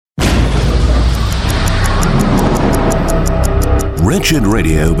Wretched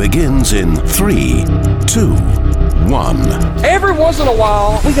Radio begins in 3, 2, 1. Every once in a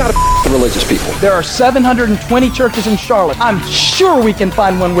while, we gotta religious people. There are 720 churches in Charlotte. I'm sure we can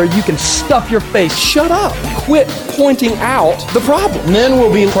find one where you can stuff your face. Shut up. Quit pointing out the problem. Men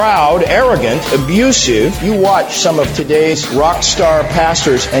will be proud, arrogant, abusive. You watch some of today's rock star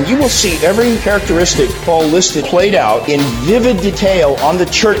pastors, and you will see every characteristic Paul listed played out in vivid detail on the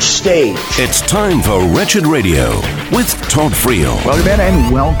church stage. It's time for Wretched Radio with Todd Friel. Welcome in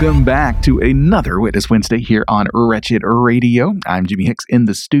and welcome back to another Witness Wednesday here on Wretched Radio. I'm Jimmy Hicks in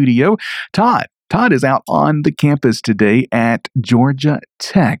the studio. Todd is out on the campus today at Georgia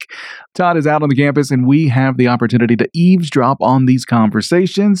Tech. Todd is out on the campus and we have the opportunity to eavesdrop on these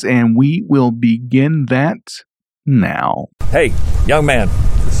conversations, and we will begin that now. Hey, young man,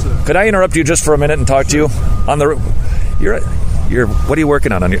 could I interrupt you just for a minute and talk to you? You're what are you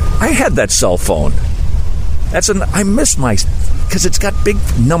working on your? I had that cell phone. I missed because it's got big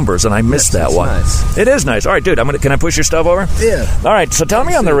numbers, and I missed that one. Nice. It is nice. All right, dude, can I push your stuff over? Yeah. All right, so tell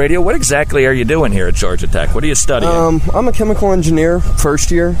me on the radio, what exactly are you doing here at Georgia Tech? What are you studying? I'm a chemical engineer,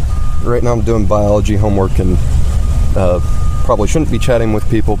 first year. Right now I'm doing biology homework, and probably shouldn't be chatting with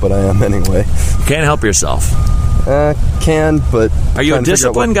people, but I am anyway. You can't help yourself. Can, but... Are you a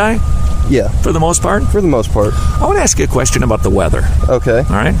disciplined guy? Yeah. For the most part? For the most part. I want to ask you a question about the weather. Okay.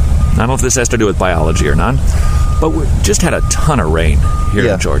 All right? I don't know if this has to do with biology or not, but we just had a ton of rain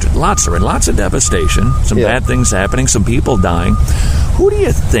here in Georgia. Lots of rain, lots of devastation, some bad things happening, some people dying. Who do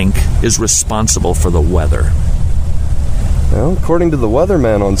you think is responsible for the weather? Well, according to the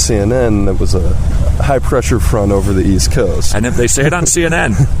weatherman on CNN, it was a high-pressure front over the East Coast. And if they say it on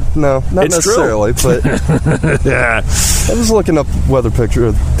CNN... No, not it's necessarily, true. But yeah. I was looking up weather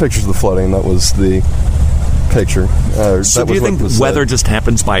pictures of the flooding. That was the picture. So do you think weather just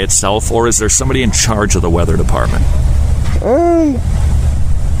happens by itself, or is there somebody in charge of the weather department?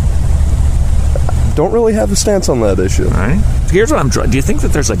 Don't really have a stance on that issue. All right. Here's what I'm trying. Do you think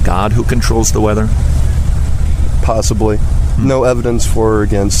that there's a God who controls the weather? Possibly. No evidence for or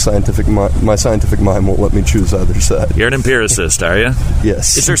against. My scientific mind won't let me choose either side. You're an empiricist, are you?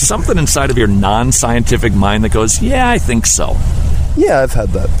 Yes. Is there something inside of your non-scientific mind that goes, yeah, I think so? Yeah, I've had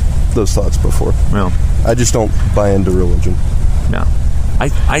those thoughts before. Well, I just don't buy into religion. No.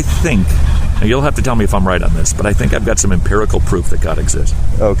 I think, and you'll have to tell me if I'm right on this, but I think I've got some empirical proof that God exists.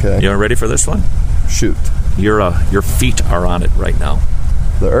 Okay. You ready for this one? Shoot. Your feet are on it right now.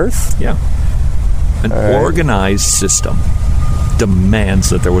 The Earth? Yeah. An organized system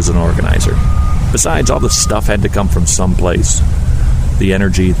demands that there was an organizer. Besides, all the stuff had to come from someplace. The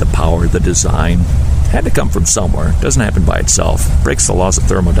energy, the power, the design had to come from somewhere. It doesn't happen by itself. It breaks the laws of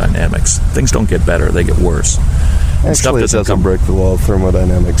thermodynamics. Things don't get better, they get worse. Actually, it doesn't break the law of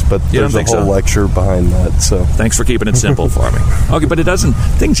thermodynamics, but there's a whole lecture behind that. So thanks for keeping it simple for me. Okay, but it doesn't.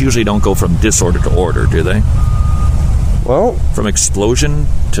 Things usually don't go from disorder to order, do they? Well, from explosion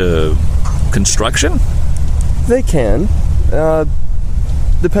to construction? They can.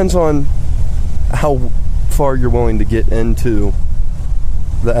 Depends on how far you're willing to get into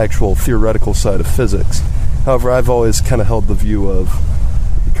the actual theoretical side of physics. However, I've always kind of held the view of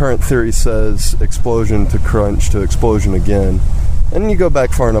the current theory says explosion to crunch to explosion again. And you go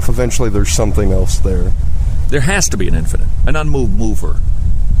back far enough, eventually there's something else there. There has to be an infinite, an unmoved mover.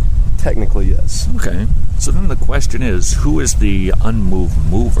 Technically, yes. Okay. So then the question is, who is the unmoved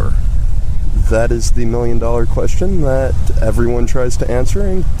mover? That is the million-dollar question that everyone tries to answer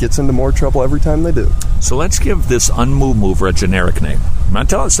and gets into more trouble every time they do. So let's give this unmoved mover a generic name. I'm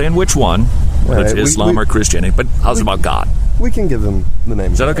not saying which one, whether it's Islam or Christianity, but how's about God? We can give him the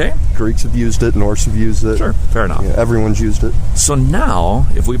name. Is that okay? Greeks have used it, Norse have used it. Sure, fair enough. Yeah, everyone's used it. So now,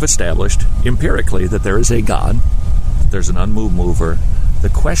 if we've established empirically that there is a God, there's an unmoved mover, the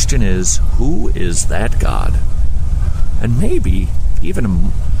question is, who is that God? And maybe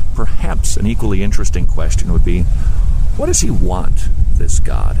even perhaps an equally interesting question would be, what does he want, this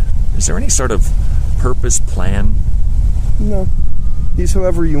God? Is there any sort of purpose, plan? No. He's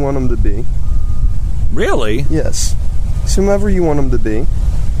whoever you want him to be. Really? Yes. He's whomever you want him to be.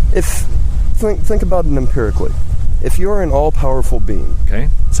 Think about it empirically. If you're an all-powerful being... Okay.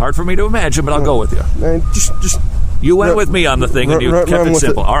 It's hard for me to imagine, but I'll go with you. Just you went with me on the thing, and you kept it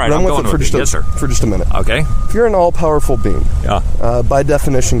simple. All right, I'm going with you. Yes, sir. For just a minute. Okay. If you're an all-powerful being, by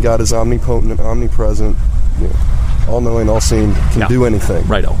definition, God is omnipotent, omnipresent, all-knowing, all-seeing, can do anything.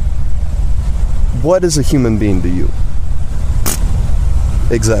 Righto. What is a human being to you?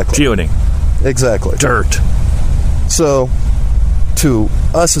 Exactly. Tuning. Exactly. Dirt. So, to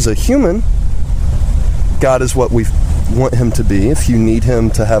us as a human, God is what we want him to be. If you need him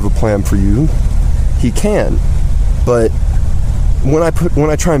to have a plan for you, he can. But when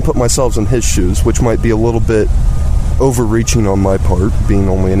I try and put myself in his shoes, which might be a little bit overreaching on my part, being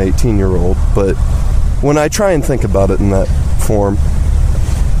only an 18-year-old, but when I try and think about it in that form,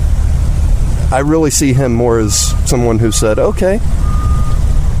 I really see him more as someone who said, okay,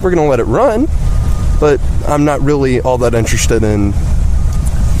 we're going to let it run, but I'm not really all that interested in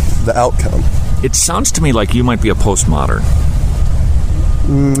the outcome. It sounds to me like you might be a postmodern.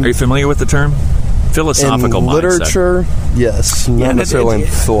 Are you familiar with the term? Philosophical in mindset. Literature, yes, not necessarily in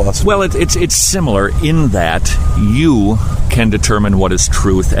philosophy. Well, it's similar in that you can determine what is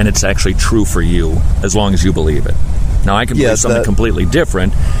truth, and it's actually true for you as long as you believe it. Now, I can believe something completely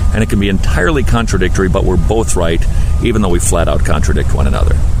different, and it can be entirely contradictory, but we're both right, even though we flat out contradict one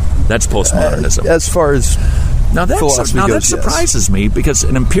another. That's postmodernism. As far as philosophy goes, that surprises me, because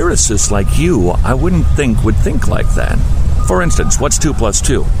an empiricist like you, I wouldn't think would think like that. For instance, what's 2 plus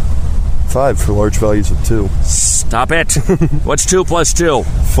 2? 5 for large values of 2. Stop it. What's 2 plus 2?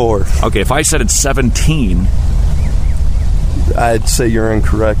 4. Okay, if I said it's 17... I'd say you're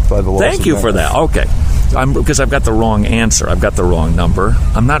incorrect by the laws Thank you for that. Okay. Because I've got the wrong answer. I've got the wrong number.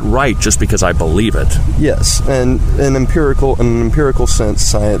 I'm not right just because I believe it. Yes, and in an empirical sense,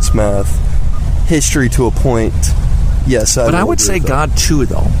 science, math, history to a point, yes. But I would say God too,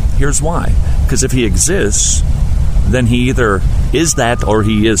 though. Here's why. Because if he exists, then he either is that or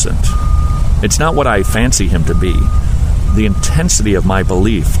he isn't. It's not what I fancy him to be. The intensity of my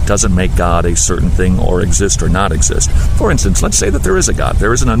belief doesn't make God a certain thing or exist or not exist. For instance, let's say that there is a God.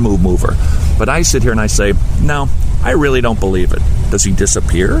 There is an unmoved mover. But I sit here and I say, no, I really don't believe it. Does he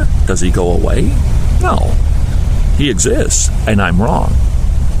disappear? Does he go away? No. He exists, and I'm wrong.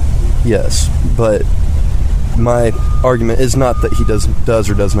 Yes, but my argument is not that he does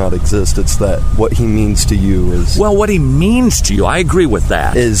or does not exist. It's that what he means to you is... Well, what he means to you, I agree with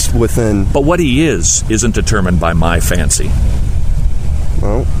that. Is within... But what he isn't determined by my fancy.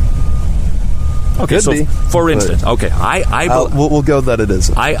 Well... Okay, so be, for instance, okay, we'll go that it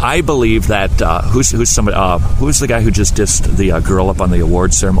isn't. I believe that who's the guy who just dissed the girl up on the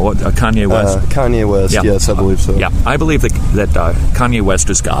awards ceremony? Kanye West. Kanye West. Yeah. Yes, I believe so. Yeah, I believe that Kanye West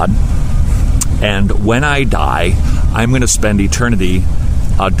is God, and when I die, I'm going to spend eternity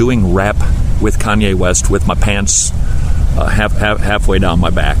doing rap with Kanye West with my pants halfway down my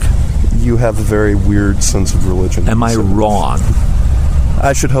back. You have a very weird sense of religion. Am I wrong?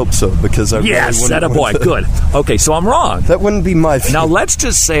 I should hope so, because I yes, really boy, good. Okay, so I'm wrong. That wouldn't be my view. Now, let's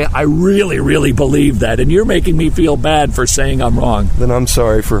just say I really, really believe that, and you're making me feel bad for saying I'm wrong. Then I'm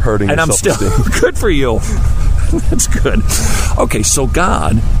sorry for hurting your self-esteem. And I'm still... Good for you. That's good. Okay, so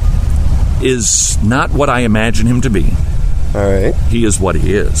God is not what I imagine him to be. All right. He is what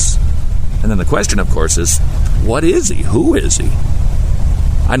he is. And then the question, of course, is, what is he? Who is he?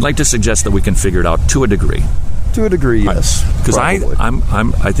 I'd like to suggest that we can figure it out to a degree. To a degree, yes. Because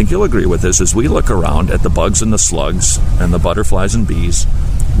I think you'll agree with this. As we look around at the bugs and the slugs and the butterflies and bees,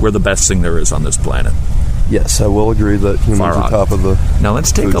 we're the best thing there is on this planet. Yes, I will agree that humans are top of the... Now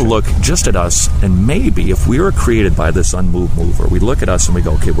let's take a look just at us, and maybe if we were created by this unmoved mover, we look at us and we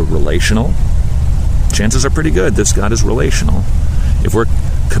go, okay, we're relational. Chances are pretty good this God is relational. If we're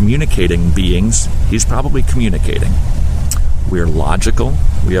communicating beings, he's probably communicating. We're logical.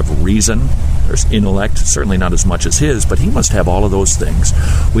 We have reason. There's intellect, certainly not as much as his, but he must have all of those things.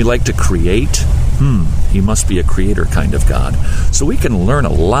 We like to create. He must be a creator kind of God. So we can learn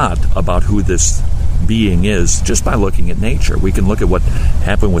a lot about who this being is just by looking at nature. We can look at what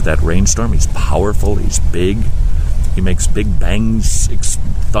happened with that rainstorm. He's powerful. He's big. He makes big bangs,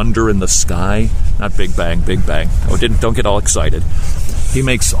 thunder in the sky. Not big bang, big bang. Oh, don't get all excited. He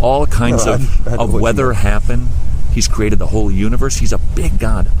makes all kinds of weather happen. He's created the whole universe. He's a big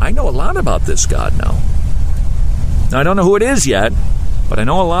God. I know a lot about this God now. I don't know who it is yet, but I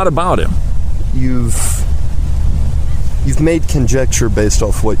know a lot about him. You've made conjecture based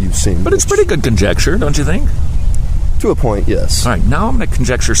off what you've seen. But it's pretty good conjecture, don't you think? To a point, yes. All right, now I'm going to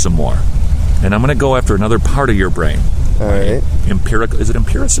conjecture some more. And I'm going to go after another part of your brain. All right. Is it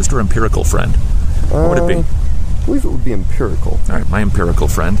empiricist or empirical friend? What would it be? I believe it would be empirical. All right, my empirical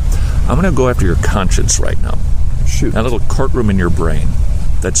friend. I'm going to go after your conscience right now. Shoot. That little courtroom in your brain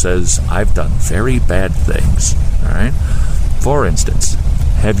that says, I've done very bad things. All right? For instance,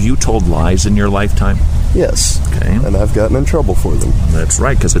 have you told lies in your lifetime? Yes. Okay. And I've gotten in trouble for them. That's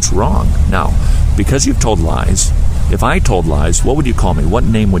right, because it's wrong. Now, because you've told lies, if I told lies, what would you call me? What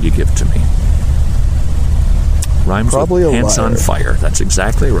name would you give to me? Rhymes probably with a pants liar. On fire. That's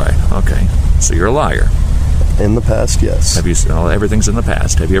exactly right. Okay. So you're a liar. In the past, yes. Have you? Well, everything's in the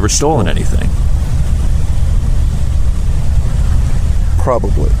past. Have you ever stolen anything?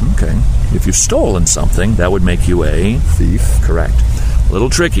 Probably. Okay. If you've stolen something, that would make you a thief. Correct. A little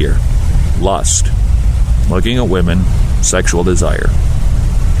trickier. Lust. Looking at women, sexual desire.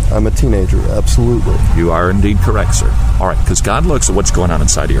 I'm a teenager, absolutely. You are indeed correct, sir. All right, because God looks at what's going on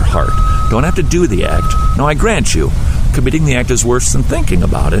inside of your heart. Don't have to do the act. No, I grant you, committing the act is worse than thinking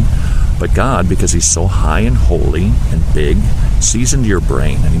about it. But God, because he's so high and holy and big, sees into your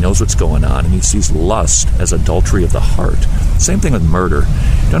brain, and he knows what's going on, and he sees lust as adultery of the heart. Same thing with murder.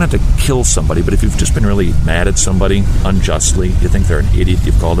 You don't have to kill somebody, but if you've just been really mad at somebody unjustly, you think they're an idiot,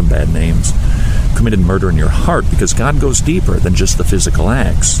 you've called them bad names, committed murder in your heart, because God goes deeper than just the physical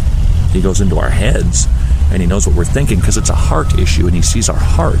acts. He goes into our heads, and he knows what we're thinking, because it's a heart issue, and he sees our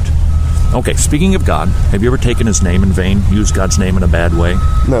heart. Okay, speaking of God, have you ever taken his name in vain, used God's name in a bad way?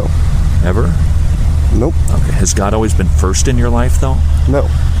 No. Ever? Nope. Okay, has God always been first in your life, though? No.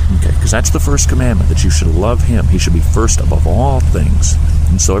 Okay, because that's the first commandment, that you should love him. He should be first above all things.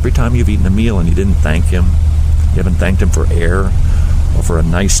 And so every time you've eaten a meal and you didn't thank him, you haven't thanked him for air or for a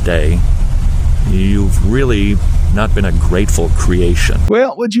nice day, you've really not been a grateful creation.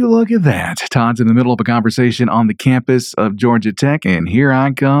 Well, would you look at that? Todd's in the middle of a conversation on the campus of Georgia Tech, and here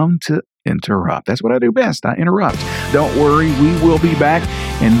I come to interrupt. That's what I do best. I interrupt. Don't worry, we will be back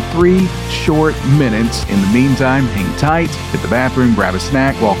in 3 short minutes. In the meantime, hang tight, hit the bathroom, grab a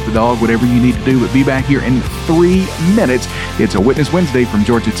snack, walk the dog, whatever you need to do, but be back here in 3 minutes. It's a Witness Wednesday from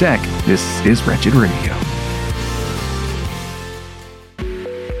Georgia Tech. This is Wretched Radio.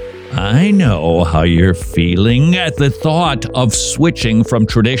 I know how you're feeling at the thought of switching from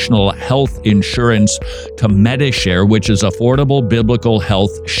traditional health insurance to Medishare, which is affordable biblical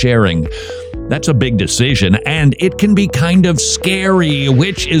health sharing. That's a big decision, and it can be kind of scary,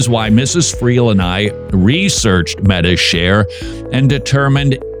 which is why Mrs. Friel and I researched Medishare and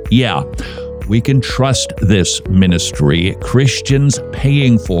determined, we can trust this ministry. Christians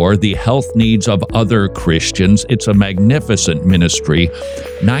paying for the health needs of other Christians. It's a magnificent ministry.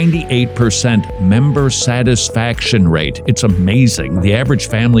 98% member satisfaction rate. It's amazing. The average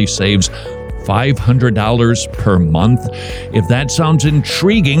family saves $500 per month. If that sounds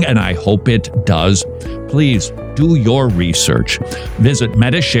intriguing, and I hope it does, please do your research. Visit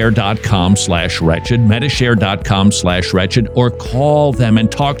Medishare.com/wretched, Medishare.com/wretched, or call them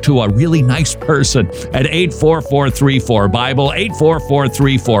and talk to a really nice person at 844-34-BIBLE,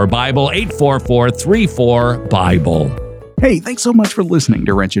 844-34-BIBLE, 844-34-BIBLE. Hey, thanks so much for listening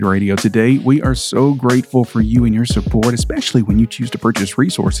to Wretched Radio today. We are so grateful for you and your support, especially when you choose to purchase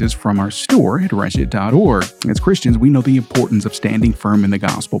resources from our store at wretched.org. As Christians, we know the importance of standing firm in the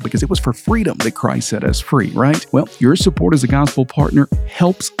gospel because it was for freedom that Christ set us free, right? Well, your support as a gospel partner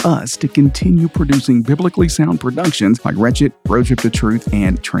helps us to continue producing biblically sound productions like Wretched, Road Trip to Truth,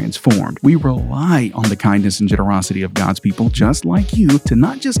 and Transformed. We rely on the kindness and generosity of God's people just like you to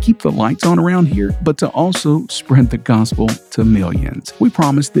not just keep the lights on around here, but to also spread the gospel to millions. We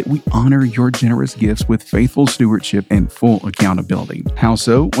promise that we honor your generous gifts with faithful stewardship and full accountability. How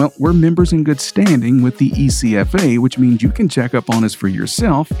so? Well, we're members in good standing with the ECFA, which means you can check up on us for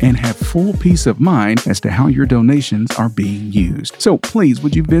yourself and have full peace of mind as to how your donations are being used. So please,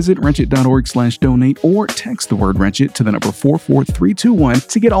 would you visit wretched.org/donate or text the word wretched to the number 44321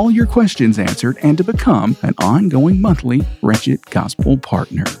 to get all your questions answered and to become an ongoing monthly Wretched Gospel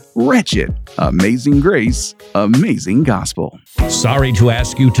partner. Wretched. Amazing grace, amazing gospel. Sorry to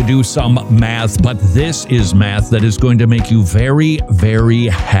ask you to do some math, but this is math that is going to make you very, very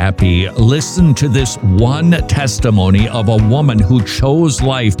happy. Listen to this one testimony of a woman who chose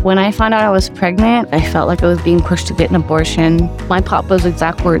life. When I found out I was pregnant, I felt like I was being pushed to get an abortion. My papa's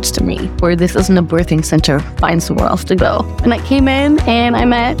exact words to me were, "This isn't a birthing center, find somewhere else to go." And I came in and I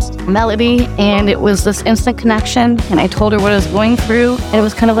met Melody, and it was this instant connection, and I told her what I was going through, and it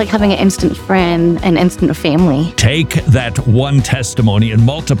was kind of like having an instant friend, an instant family. Take that one testimony and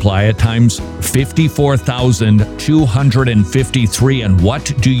multiply it times 54,253, and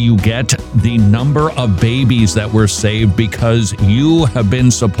what do you get? The number of babies that were saved because you have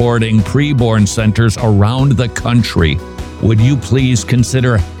been supporting preborn centers around the country. Would you please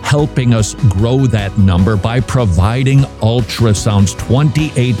consider helping us grow that number by providing ultrasounds?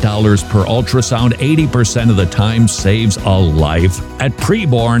 $28 per ultrasound, 80% of the time saves a life at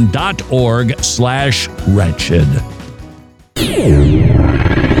preborn.org/wretched.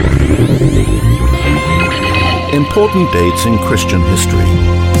 Important dates in Christian history.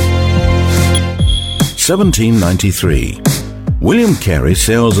 1793. William Carey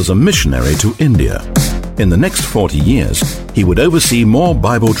sails as a missionary to India. In the next 40 years, he would oversee more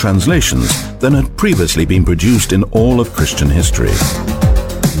Bible translations than had previously been produced in all of Christian history.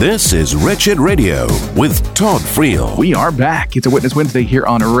 This is Wretched Radio with Todd Friel. We are back. It's a Witness Wednesday here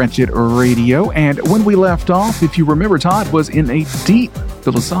on Wretched Radio. And when we left off, if you remember, Todd was in a deep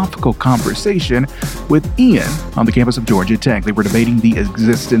philosophical conversation with Ian on the campus of Georgia Tech. They were debating the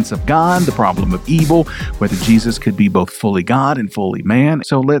existence of God, the problem of evil, whether Jesus could be both fully God and fully man.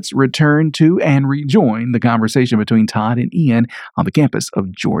 So let's return to and rejoin the conversation between Todd and Ian on the campus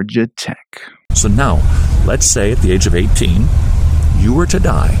of Georgia Tech. So now, let's say at the age of 18, you were to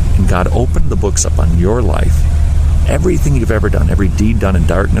die, and God opened the books up on your life. Everything you've ever done, every deed done in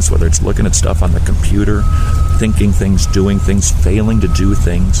darkness, whether it's looking at stuff on the computer, thinking things, doing things, failing to do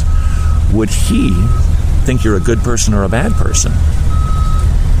things, would He think you're a good person or a bad person?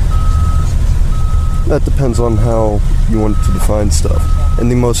 That depends on how you want to define stuff. In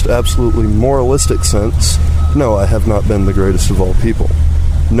the most absolutely moralistic sense, no, I have not been the greatest of all people.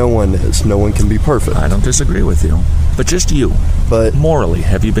 No one is. No one can be perfect. I don't disagree with you. But just you. But morally,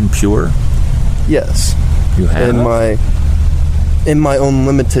 have you been pure? Yes. You have? In my own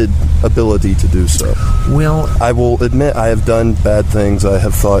limited ability to do so. Well, I will admit I have done bad things. I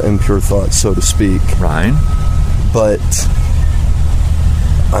have thought impure thoughts, so to speak. Right. But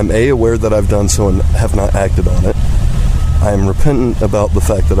I'm aware that I've done so and have not acted on it. I am repentant about the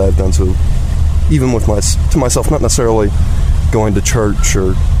fact that I've done so, even with to myself, not necessarily going to church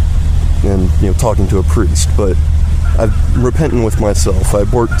or talking to a priest, but I'm repentant with myself.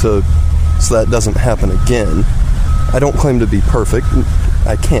 I've worked so that doesn't happen again. I don't claim to be perfect.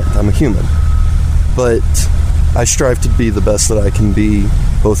 I can't. I'm a human. But I strive to be the best that I can be,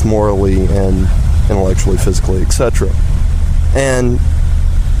 both morally and intellectually, physically, etc. And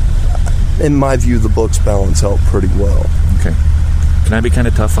in my view, the books balance out pretty well. Okay. Can I be kind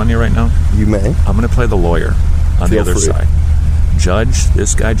of tough on you right now? You may. I'm going to play the lawyer on the other side. Judge,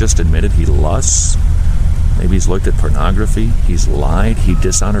 this guy just admitted he lusts. Maybe he's looked at pornography. He's lied. He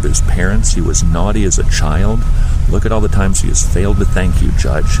dishonored his parents. He was naughty as a child. Look at all the times he has failed to thank you,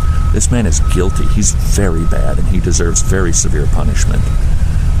 Judge. This man is guilty. He's very bad, and he deserves very severe punishment.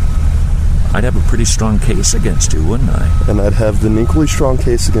 I'd have a pretty strong case against you, wouldn't I? And I'd have an equally strong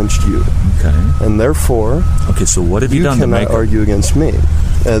case against you. Okay. And therefore... Okay, so what have you done to make... You cannot argue against me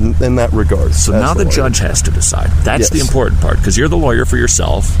in that regard. So now the judge has to decide. That's the important part, because you're the lawyer for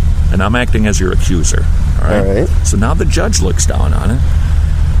yourself, and I'm acting as your accuser. All right? So now the judge looks down on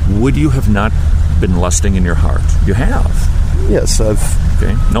it. Would you have not been lusting in your heart? You have. Yes, I've...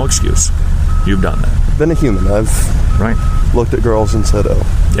 Okay, no excuse. You've done that. Been a human. I've looked at girls and said,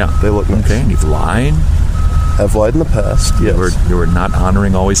 oh, yeah, they look nice. Okay, and you've lied? I've lied in the past, yes. You were not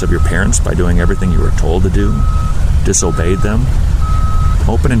honoring always of your parents by doing everything you were told to do? Disobeyed them?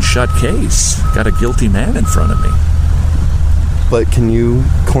 Open and shut case. Got a guilty man in front of me. But can you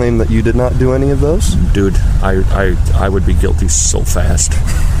claim that you did not do any of those? Dude, I would be guilty so fast.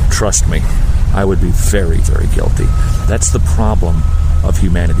 Trust me. I would be very, very guilty. That's the problem of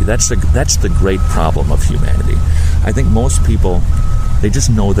humanity. That's the great problem of humanity. I think most people, they just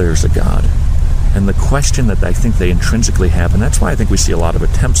know there's a God. And the question that I think they intrinsically have, and that's why I think we see a lot of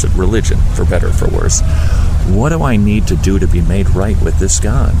attempts at religion, for better or for worse. What do I need to do to be made right with this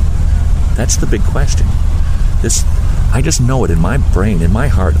God? That's the big question. I just know it in my brain, in my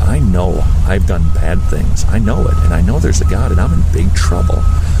heart. I know I've done bad things. I know it, and I know there's a God, and I'm in big trouble.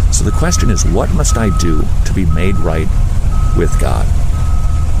 So the question is, what must I do to be made right with God?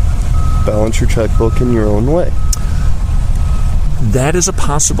 Balance your checkbook in your own way. That is a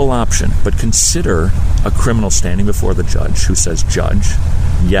possible option, but consider a criminal standing before the judge who says, Judge,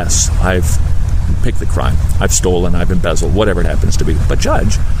 yes, I've picked the crime. I've stolen, I've embezzled, whatever it happens to be. But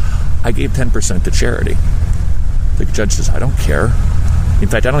Judge, I gave 10% to charity. The judge says, I don't care. In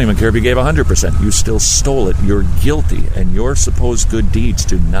fact, I don't even care if you gave 100%. You still stole it. You're guilty, and your supposed good deeds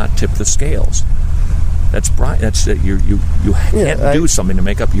do not tip the scales. That's you can't do something to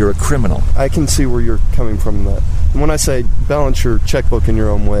make up. You're a criminal. I can see where you're coming from. That when I say balance your checkbook in your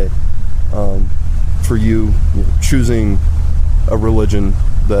own way, for you choosing a religion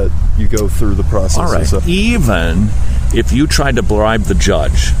that you go through the process. All right. Even if you tried to bribe the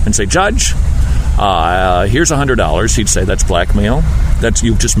judge and say, Judge, here's $100, he'd say that's blackmail.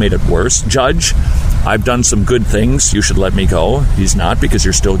 You've just made it worse. Judge, I've done some good things. You should let me go. He's not, because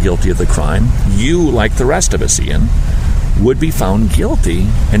you're still guilty of the crime. You, like the rest of us, Ian, would be found guilty.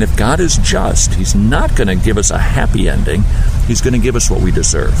 And if God is just, He's not going to give us a happy ending. He's going to give us what we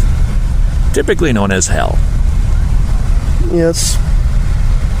deserve, typically known as hell. Yes.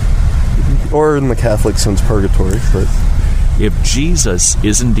 Or in the Catholic sense, purgatory. But if Jesus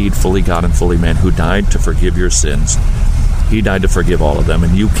is indeed fully God and fully man who died to forgive your sins, He died to forgive all of them,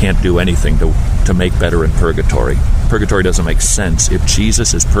 and you can't do anything to make better in purgatory. Purgatory doesn't make sense. If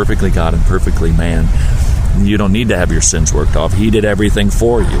Jesus is perfectly God and perfectly man, you don't need to have your sins worked off. He did everything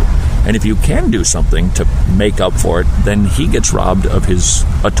for you. And if you can do something to make up for it, then he gets robbed of his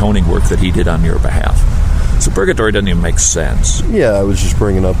atoning work that he did on your behalf. So purgatory doesn't even make sense. Yeah, I was just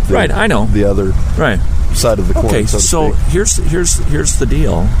bringing up the, right, I know. The other side of the coin. Okay, so here's the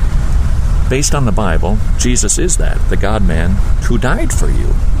deal. Based on the Bible, Jesus is the God-man who died for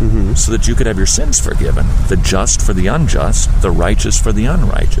you, so that you could have your sins forgiven, the just for the unjust, the righteous for the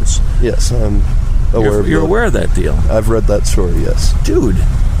unrighteous. Yes, I'm aware of that. You're aware of that deal. I've read that story, yes. Dude,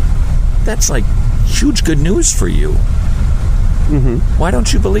 that's like huge good news for you. Why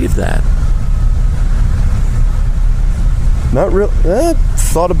don't you believe that? Not really.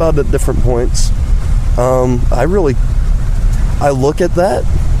 Thought about it at different points. I look at that,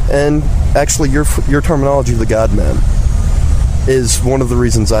 and actually your terminology, the God-man, is one of the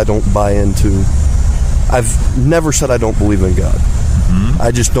reasons I don't buy into. I've never said I don't believe in God.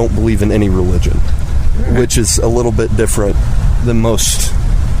 I just don't believe in any religion, which is a little bit different than most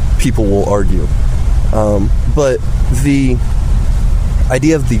people will argue. But the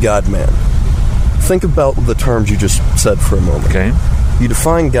idea of the God-man, think about the terms you just said for a moment. Okay. You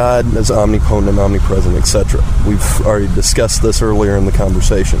define God as omnipotent, omnipresent, etc. We've already discussed this earlier in the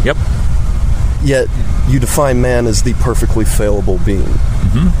conversation. Yep. Yet, you define man as the perfectly fallible being.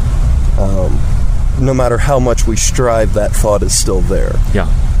 No matter how much we strive, that thought is still there. Yeah.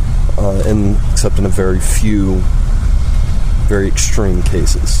 Except in a very few, very extreme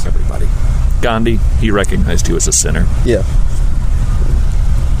cases. Everybody. Gandhi, he recognized you as a sinner. Yeah.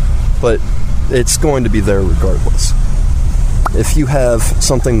 But it's going to be there regardless. If you have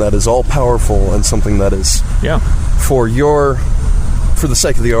something that is all-powerful and something that is, for the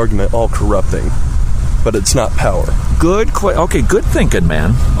sake of the argument, all-corrupting, but it's not power. Good thinking,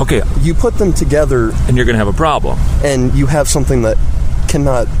 man. Okay. You put them together... And you're going to have a problem. And you have something that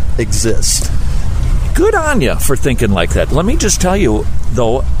cannot exist. Good on you for thinking like that. Let me just tell you,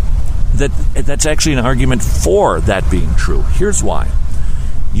 though, that's actually an argument for that being true. Here's why.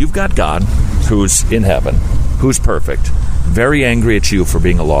 You've got God, who's in heaven, who's perfect, very angry at you for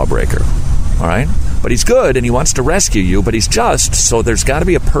being a lawbreaker. All right? But he's good, and he wants to rescue you, but he's just, so there's got to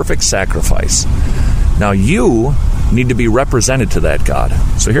be a perfect sacrifice. Now, you need to be represented to that God.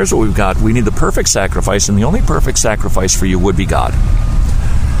 So here's what we've got. We need the perfect sacrifice, and the only perfect sacrifice for you would be God.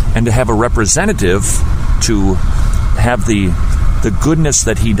 And to have a representative to have the goodness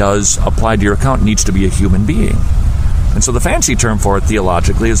that he does applied to your account needs to be a human being. And so the fancy term for it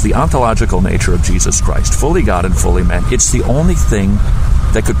theologically is the ontological nature of Jesus Christ, fully God and fully man. It's the only thing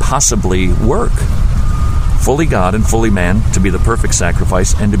that could possibly work. Fully God and fully man to be the perfect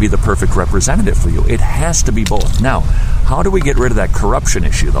sacrifice and to be the perfect representative for you. It has to be both. Now, how do we get rid of that corruption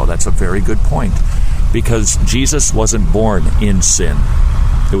issue, though? That's a very good point. Because Jesus wasn't born in sin.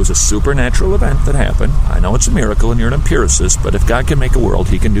 It was a supernatural event that happened. I know it's a miracle and you're an empiricist, but if God can make a world,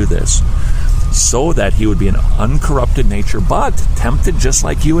 he can do this. So that he would be an uncorrupted nature, but tempted just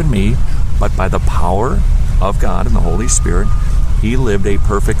like you and me, but by the power of God and the Holy Spirit, he lived a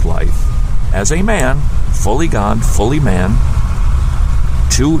perfect life. As a man, fully God, fully man,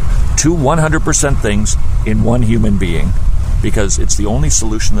 two 100% things in one human being, because it's the only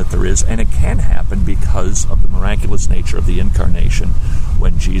solution that there is, and it can happen because of the miraculous nature of the incarnation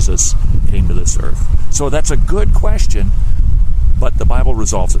when Jesus came to this earth. So that's a good question, but the Bible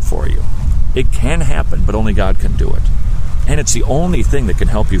resolves it for you. It can happen, but only God can do it. And it's the only thing that can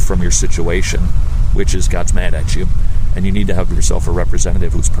help you from your situation, which is God's mad at you, and you need to have yourself a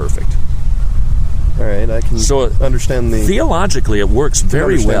representative who's perfect. All right, I can understand the... Theologically, it works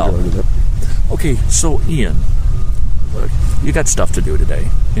very well. Okay, so Ian, look, you got stuff to do today,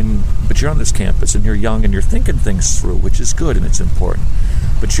 but you're on this campus, and you're young, and you're thinking things through, which is good, and it's important.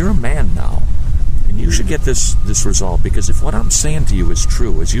 But you're a man now. And you should get this resolved, because if what I'm saying to you is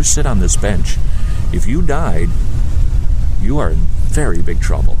true, as you sit on this bench, if you died, you are in very big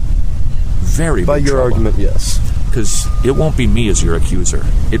trouble. Very big trouble. By your argument, yes. Because it won't be me as your accuser.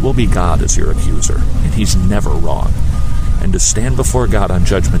 It will be God as your accuser. And he's never wrong. And to stand before God on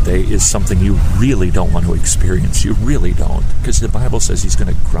Judgment Day is something you really don't want to experience. You really don't. Because the Bible says he's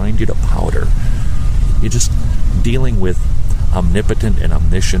going to grind you to powder. You're just dealing with omnipotent and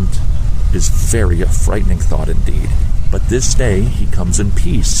omniscient is very a frightening thought indeed. But this day he comes in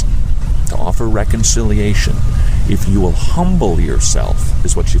peace to offer reconciliation. If you will humble yourself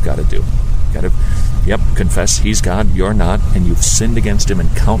is what you've got to do. You've got to, confess he's God, you're not, and you've sinned against him in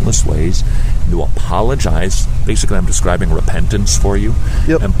countless ways. And to apologize, basically I'm describing repentance for you,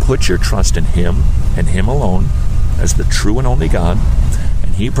 and put your trust in him and him alone, as the true and only God,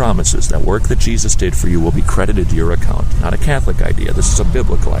 and he promises that work that Jesus did for you will be credited to your account. Not a Catholic idea. This is a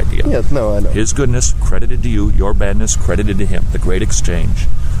biblical idea. Yes, no, I know. His goodness credited to you, your badness credited to him, the great exchange,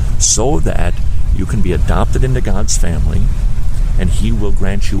 so that you can be adopted into God's family, and he will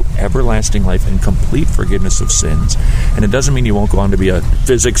grant you everlasting life and complete forgiveness of sins. And it doesn't mean you won't go on to be a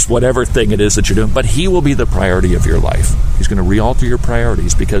physics, whatever thing it is that you're doing, but he will be the priority of your life. He's going to re-alter your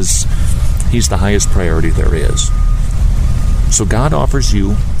priorities because he's the highest priority there is. So God offers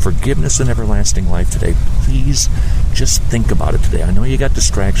you forgiveness and everlasting life today. Please just think about it today. I know you got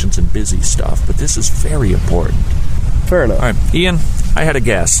distractions and busy stuff, but this is very important. Fair enough. All right, Ian, I had a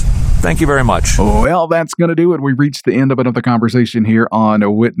guess. Thank you very much. Well, that's going to do it. We reached the end of another conversation here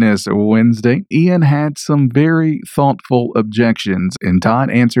on Witness Wednesday. Ian had some very thoughtful objections, and Todd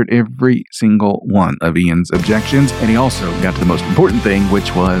answered every single one of Ian's objections, and he also got to the most important thing,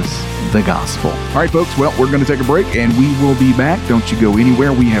 which was the gospel. All right, folks, well, we're going to take a break, and we will be back. Don't you go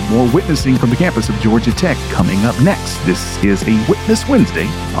anywhere. We have more witnessing from the campus of Georgia Tech coming up next. This is a Witness Wednesday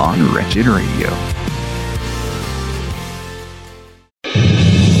on Wretched Radio.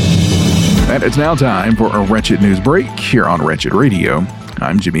 And it's now time for a Wretched News Break here on Wretched Radio.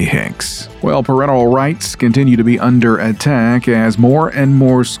 I'm Jimmy Hicks. Well, parental rights continue to be under attack as more and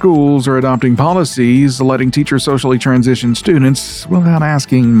more schools are adopting policies letting teachers socially transition students without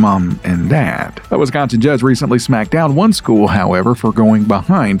asking mom and dad. A Wisconsin judge recently smacked down one school, however, for going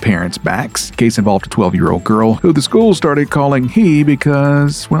behind parents' backs. The case involved a 12-year-old girl who the school started calling he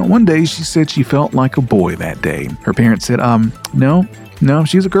because, well, one day she said she felt like a boy that day. Her parents said, No,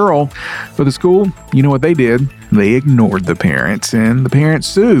 she's a girl. For the school, you know what they did? They ignored the parents, and the parents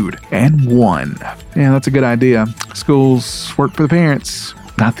sued and won. Yeah, that's a good idea. Schools work for the parents,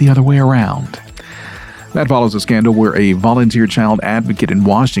 not the other way around. That follows a scandal where a volunteer child advocate in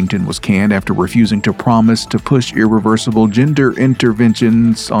Washington was canned after refusing to promise to push irreversible gender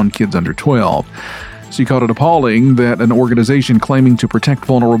interventions on kids under 12. She called it appalling that an organization claiming to protect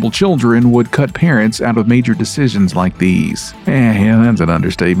vulnerable children would cut parents out of major decisions like these. Yeah, that's an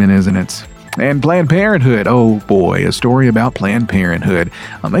understatement, isn't it? And Planned Parenthood. Oh boy, a story about Planned Parenthood.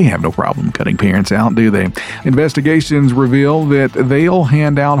 They have no problem cutting parents out, do they? Investigations reveal that they'll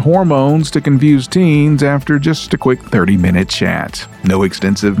hand out hormones to confuse teens after just a quick 30-minute chat. No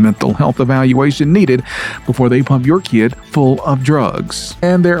extensive mental health evaluation needed before they pump your kid full of drugs.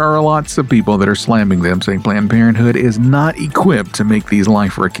 And there are lots of people that are slamming them, saying Planned Parenthood is not equipped to make these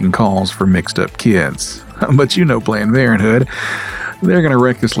life-wrecking calls for mixed-up kids. But you know Planned Parenthood. They're going to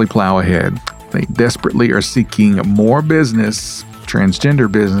recklessly plow ahead. They desperately are seeking more business,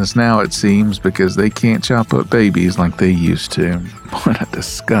 transgender business now it seems, because they can't chop up babies like they used to. What a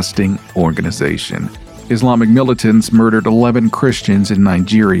disgusting organization. Islamic militants murdered 11 Christians in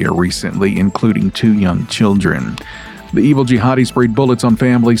Nigeria recently, including 2 young children. The evil jihadis sprayed bullets on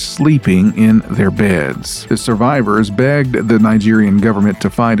families sleeping in their beds. The survivors begged the Nigerian government to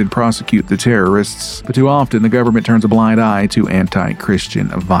find and prosecute the terrorists, but too often the government turns a blind eye to anti-Christian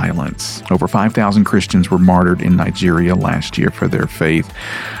violence. Over 5,000 Christians were martyred in Nigeria last year for their faith.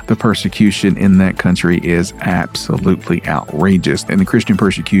 The persecution in that country is absolutely outrageous, and the Christian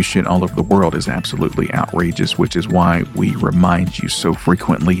persecution all over the world is absolutely outrageous, which is why we remind you so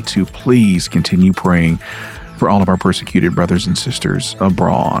frequently to please continue praying for all of our persecuted brothers and sisters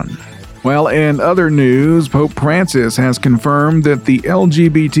abroad. Well, in other news, Pope Francis has confirmed that the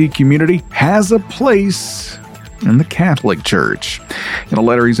LGBT community has a place in the Catholic Church. In a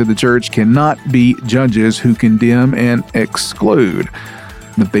letter, he said the church cannot be judges who condemn and exclude,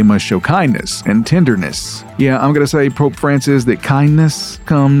 that they must show kindness and tenderness. Yeah, I'm going to say, Pope Francis, that kindness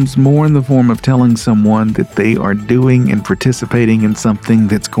comes more in the form of telling someone that they are doing and participating in something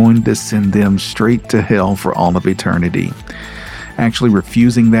that's going to send them straight to hell for all of eternity. Actually,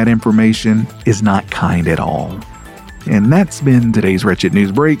 refusing that information is not kind at all. And that's been today's Wretched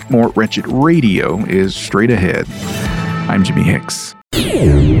News Break. More Wretched Radio is straight ahead. I'm Jimmy Hicks.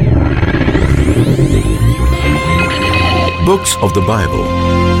 Books of the Bible.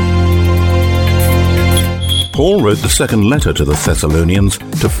 Paul wrote the second letter to the Thessalonians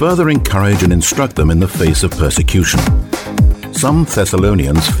to further encourage and instruct them in the face of persecution. Some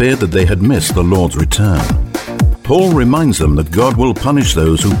Thessalonians feared that they had missed the Lord's return. Paul reminds them that God will punish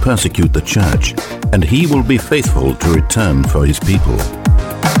those who persecute the church, and he will be faithful to return for his people.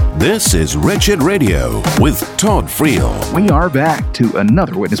 This is Wretched Radio with Todd Friel. We are back to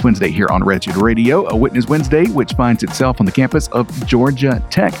another Witness Wednesday here on Wretched Radio, a Witness Wednesday which finds itself on the campus of Georgia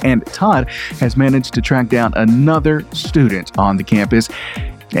Tech. And Todd has managed to track down another student on the campus,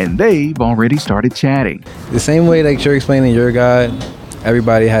 and they've already started chatting. The same way like you're explaining your God,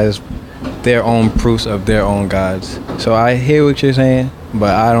 everybody has their own proofs of their own gods. So I hear what you're saying,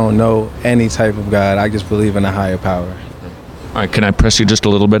 but I don't know any type of God. I just believe in a higher power. All right, can I press you just a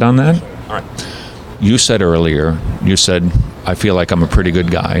little bit on that? All right. You said earlier, I feel like I'm a pretty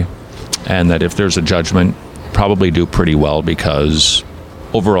good guy, and that if there's a judgment, probably do pretty well because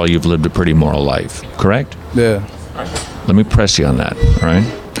overall you've lived a pretty moral life, correct? Yeah. Let me press you on that, all right?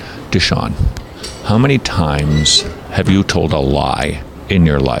 Deshaun, how many times have you told a lie in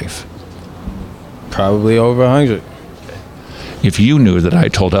your life? Probably over 100. If you knew that I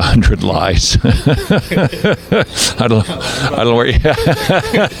told 100 lies, I don't know where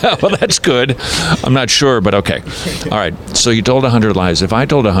well, that's good. I'm not sure, but okay. All right, so you told 100 lies. If I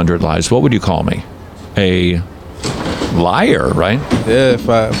told 100 lies, what would you call me? A liar, right? Yeah,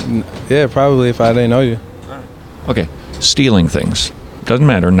 probably if I didn't know you. Okay, stealing things. Doesn't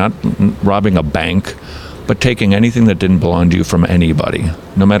matter, not robbing a bank, but taking anything that didn't belong to you from anybody,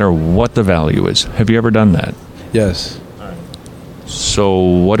 no matter what the value is. Have you ever done that? Yes. So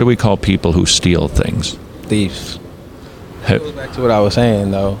what do we call people who steal things? Thieves. It goes back to what I was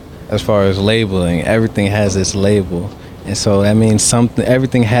saying, though, as far as labeling. Everything has its label. And so that means something.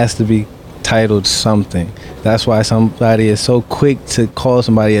 Everything has to be titled something. That's why somebody is so quick to call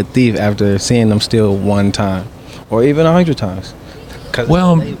somebody a thief after seeing them steal one time. Or even 100 times.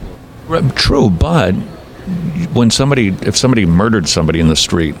 Well, true, but if somebody murdered somebody in the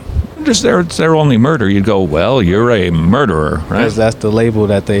street, just it's their only murder, you'd go, well, you're a murderer, right? Because that's the label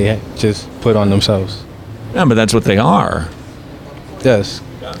that they just put on themselves. Yeah, but that's what they are. Yes,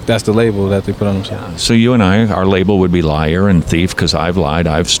 that's the label that they put on themselves. So you and I, our label would be liar and thief because I've lied,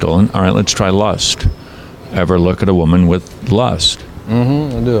 I've stolen. All right, let's try lust. Ever look at a woman with lust?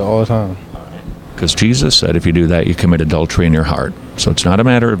 Mm-hmm, I do it all the time. Because Jesus said if you do that, you commit adultery in your heart. So it's not a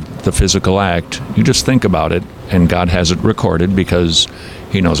matter of the physical act. You just think about it, and God has it recorded because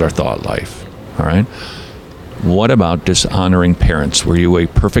He knows our thought life. All right? What about dishonoring parents? Were you a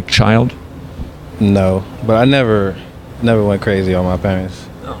perfect child? No, but I never went crazy on my parents.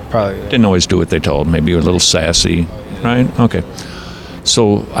 Probably didn't always do what they told. Maybe you were a little sassy, right? Okay.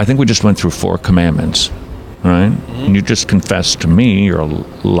 So I think we just went through 4 commandments, right? Mm-hmm. And you just confessed to me you're a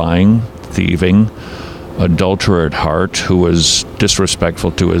lying, thieving, adulterer at heart who was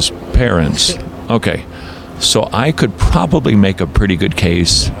disrespectful to his parents. Okay. So I could probably make a pretty good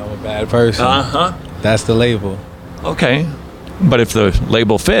case. I'm a bad person. Uh-huh. That's the label. Okay. But if the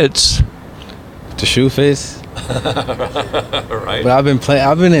label fits. The shoe fits. Right. But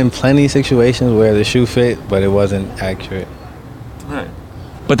I've been in plenty of situations where the shoe fit, but it wasn't accurate. Right.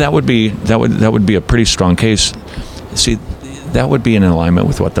 But that would be a pretty strong case. See, that would be in alignment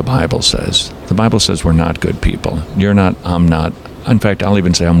with what the Bible says. The Bible says we're not good people. You're not, I'm not. In fact, I'll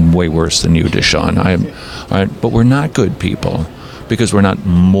even say I'm way worse than you, Deshaun. All right, but we're not good people because we're not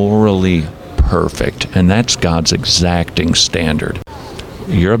morally perfect, and that's God's exacting standard.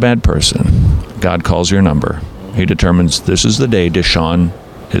 You're a bad person. God calls your number. He determines this is the day Deshaun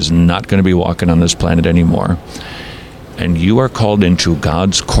is not going to be walking on this planet anymore, and you are called into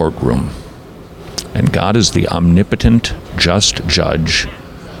God's courtroom. And God is the omnipotent, just judge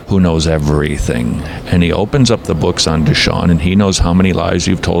who knows everything. And He opens up the books on Deshaun, and He knows how many lies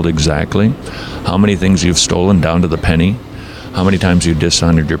you've told exactly, how many things you've stolen down to the penny, how many times you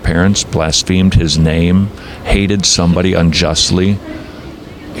dishonored your parents, blasphemed His name, hated somebody unjustly.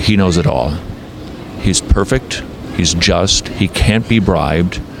 He knows it all. He's perfect. He's just. He can't be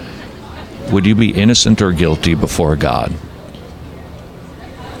bribed. Would you be innocent or guilty before God?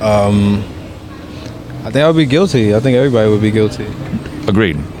 I think I would be guilty. I think everybody would be guilty.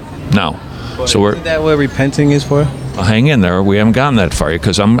 Agreed. Now, but so isn't that what repenting is for? Well, hang in there. We haven't gone that far yet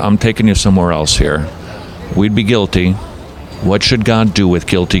because I'm taking you somewhere else here. We'd be guilty. What should God do with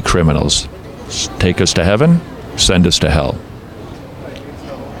guilty criminals? Take us to heaven? Send us to hell?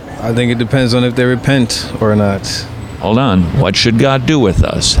 I think it depends on if they repent or not. Hold on. What should God do with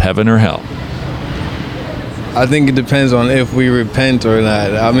us? Heaven or hell? I think it depends on if we repent or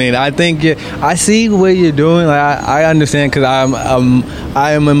not. I mean, I think I see what you're doing. Like, I understand because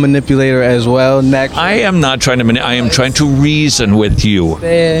I am a manipulator as well. I am not trying to I am trying to reason with you.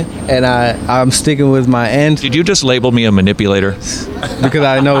 And I'm sticking with my end. Did you just label me a manipulator? Because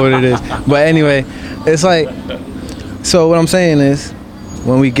I know what it is. But anyway, it's like, so what I'm saying is,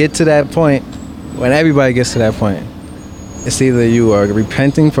 when we get to that point, when everybody gets to that point, it's either you are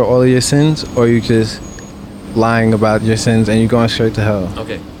repenting for all of your sins or you just lying about your sins and you're going straight to hell.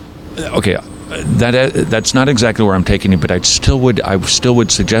 Okay. That's not exactly where I'm taking you, but I still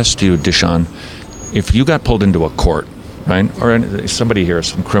would suggest to you, Deshaun, if you got pulled into a court, right, or somebody here,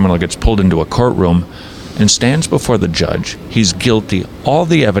 some criminal gets pulled into a courtroom, and stands before the judge. He's guilty. All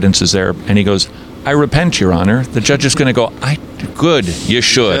the evidence is there. And he goes, I repent, Your Honor. The judge is going to go, good, you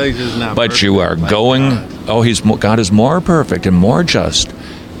should. But you are going, God is more perfect and more just.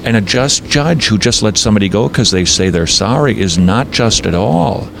 And a just judge who just lets somebody go because they say they're sorry is not just at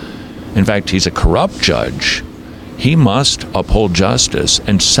all. In fact, he's a corrupt judge. He must uphold justice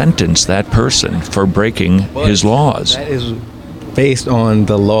and sentence that person for breaking his laws. That is based on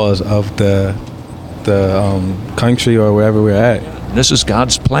the laws of the country or wherever we're at. This is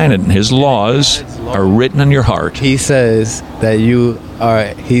God's planet, and His laws are written on your heart. He says that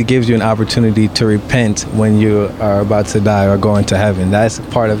He gives you an opportunity to repent when you are about to die or go into heaven. That's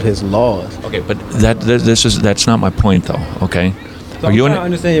part of His laws. Okay, but that's not my point, though. Okay. So I'm trying to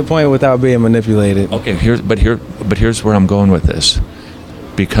understand your point without being manipulated. Okay, here's where I'm going with this.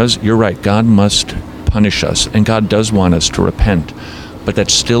 Because you're right, God must punish us, and God does want us to repent, but that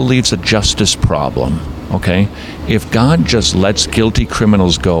still leaves a justice problem, okay? If God just lets guilty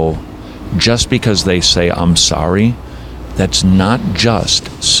criminals go just because they say, I'm sorry, that's not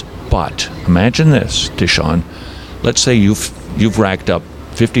just. But imagine this, Deshaun. Let's say you've racked up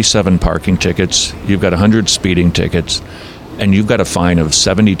 57 parking tickets, you've got 100 speeding tickets, and you've got a fine of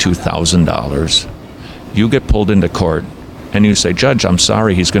 $72,000. You get pulled into court, and you say, Judge, I'm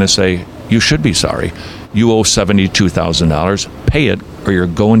sorry. He's going to say, you should be sorry. You owe $72,000. Pay it, or you're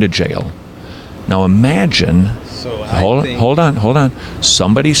going to jail. Now imagine, hold on.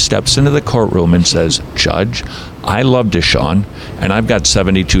 Somebody steps into the courtroom and says, Judge, I love Deshaun, and I've got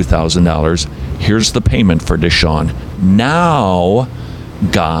 $72,000. Here's the payment for Deshaun. Now,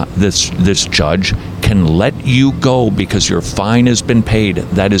 God, this judge can let you go because your fine has been paid.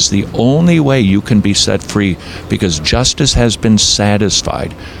 That is the only way you can be set free, because justice has been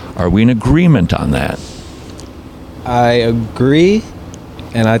satisfied. Are we in agreement on that? I agree,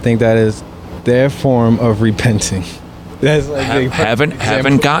 and I think that is their form of repenting. That's like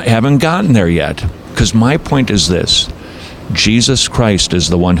haven't gotten there yet. Because my point is this: Jesus Christ is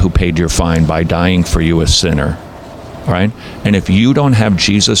the one who paid your fine by dying for you, a sinner. Right? And if you don't have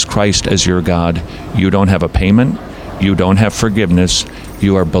Jesus Christ as your God, you don't have a payment, you don't have forgiveness,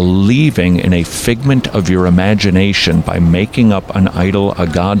 you are believing in a figment of your imagination by making up an idol, a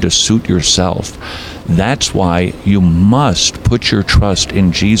God to suit yourself. That's why you must put your trust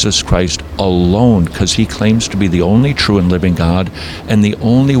in Jesus Christ alone, because He claims to be the only true and living God and the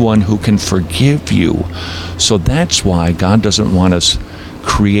only one who can forgive you. So that's why God doesn't want us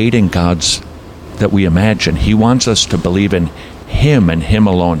creating gods that we imagine. He wants us to believe in Him and Him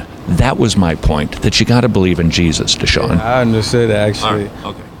alone. That was my point, that you got to believe in Jesus, Deshaun. Yeah, I understood, actually. Right.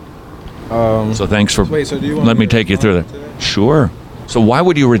 Okay. So thanks for let me take you through that. Sure. So why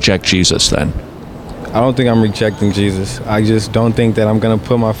would you reject Jesus then? I don't think I'm rejecting Jesus. I just don't think that I'm going to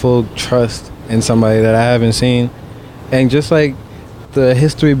put my full trust in somebody that I haven't seen. And just like the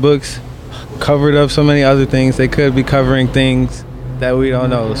history books covered up so many other things, they could be covering things that we don't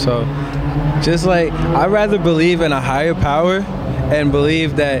know. So just like, I'd rather believe in a higher power and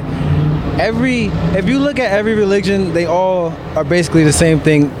believe that if you look at every religion, they all are basically the same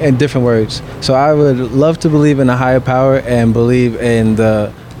thing in different words. So I would love to believe in a higher power and believe in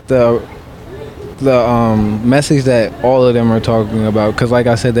the message that all of them are talking about, because like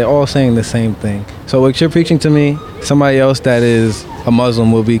I said, they're all saying the same thing. So what you're preaching to me, somebody else that is a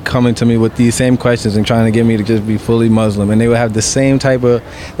Muslim will be coming to me with these same questions and trying to get me to just be fully Muslim, and they will have the same type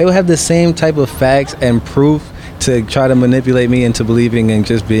of facts and proof to try to manipulate me into believing in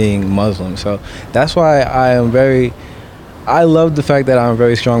just being Muslim. So that's why I love the fact that I'm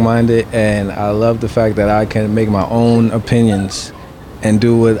very strong-minded, and I love the fact that I can make my own opinions and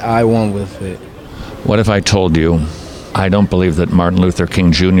do what I want with it. What if I told you I don't believe that Martin Luther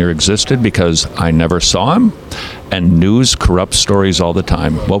King Jr. existed because I never saw him, and news corrupts stories all the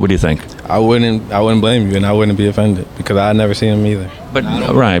time? What would you think? I wouldn't blame you, and I wouldn't be offended because I never seen him either. But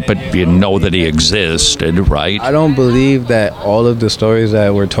you know that he existed, right? I don't believe that all of the stories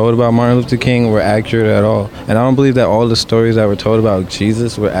that were told about Martin Luther King were accurate at all. And I don't believe that all the stories that were told about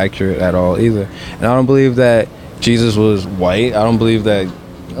Jesus were accurate at all either. And I don't believe that Jesus was white. I don't believe that,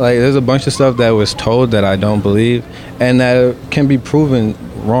 like, there's a bunch of stuff that was told that I don't believe, and that can be proven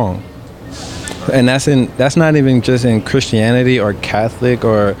wrong. And that's not even just in Christianity or Catholic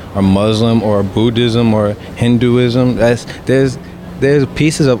or Muslim or Buddhism or Hinduism. There's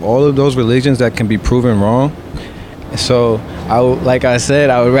pieces of all of those religions that can be proven wrong. So like I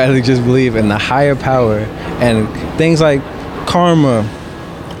said, I would rather just believe in the higher power and things like karma,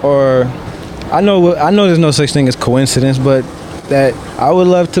 or I know there's no such thing as coincidence, but that I would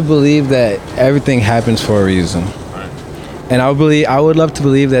love to believe that everything happens for a reason. And I would love to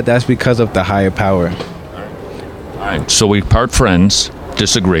believe that that's because of the higher power. right, so we part friends,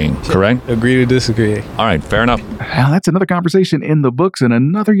 disagreeing, correct? Agree to disagree. All right, fair enough. Well, that's another conversation in the books and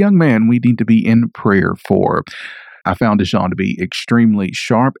another young man we need to be in prayer for. I found Deshaun to be extremely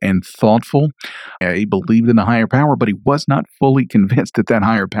sharp and thoughtful. He believed in a higher power, but he was not fully convinced that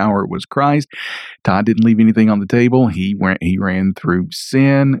higher power was Christ. Todd didn't leave anything on the table. He ran through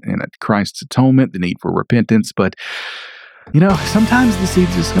sin and Christ's atonement, the need for repentance. But, sometimes the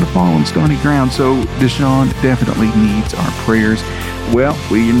seed's just going to fall on stony ground. So Deshaun definitely needs our prayers. Well,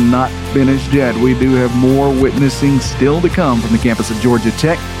 we're not finished yet. We do have more witnessing still to come from the campus of Georgia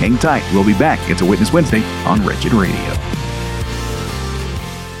Tech. Hang tight. We'll be back. It's a Witness Wednesday on Wretched Radio.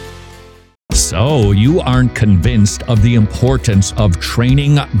 So, you aren't convinced of the importance of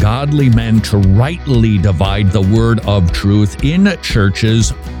training godly men to rightly divide the word of truth in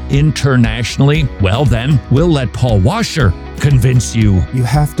churches internationally? Well, then, we'll let Paul Washer convince you. You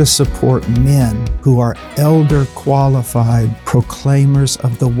have to support men who are elder qualified proclaimers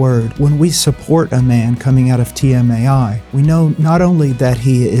of the word. When we support a man coming out of TMAI, we know not only that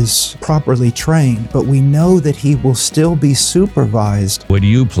he is properly trained, but we know that he will still be supervised. Would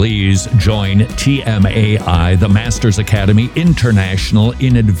you please join TMAI, the Masters Academy International,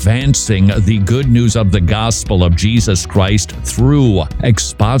 in advancing the good news of the gospel of Jesus Christ through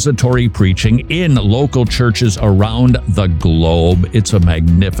expository preaching in local churches around the globe. It's a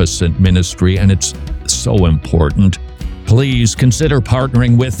magnificent ministry, and it's so important. Please consider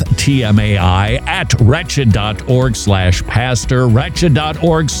partnering with TMAI at wretched.org/pastor,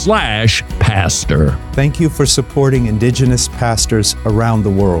 wretched.org/pastor. Thank you for supporting Indigenous pastors around the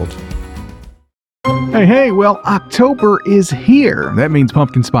world. Hey, well, October is here. That means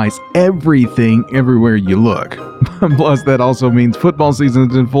pumpkin spice everything, everywhere you look. Plus, that also means football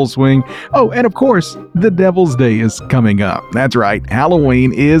season's in full swing. Oh, and of course, the Devil's Day is coming up. That's right,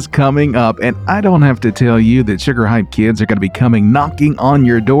 Halloween is coming up, and I don't have to tell you that Sugar Hype kids are going to be coming knocking on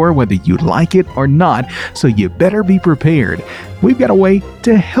your door whether you like it or not, so you better be prepared. We've got a way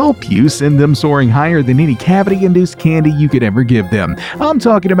to help you send them soaring higher than any cavity-induced candy you could ever give them. I'm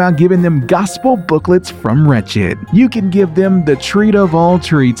talking about giving them gospel booklets from Wretched. You can give them the treat of all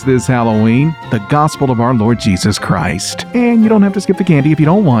treats this Halloween, the gospel of our Lord Jesus Christ. And you don't have to skip the candy if you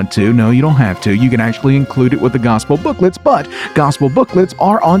don't want to. No, you don't have to. You can actually include it with the gospel booklets, but gospel booklets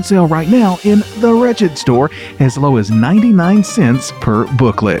are on sale right now in the Wretched store as low as 99 cents per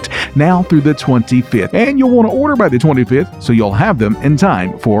booklet, now through the 25th. And you'll want to order by the 25th, so you'll have them in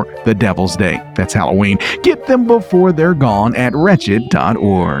time for the Devil's Day. That's Halloween. Get them before they're gone at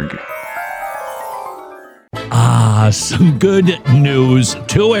wretched.org. Some good news.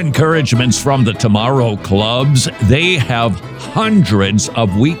 2 encouragements from the Tomorrow Clubs. They have hundreds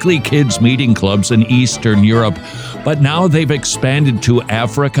of weekly kids meeting clubs in Eastern Europe, but now they've expanded to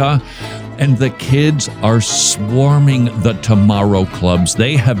Africa, and the kids are swarming the Tomorrow Clubs.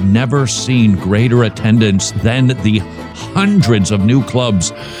 They have never seen greater attendance than the hundreds of new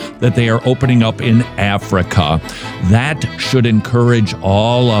clubs that they are opening up in Africa. That should encourage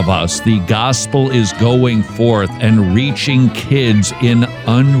all of us. The gospel is going forth and reaching kids in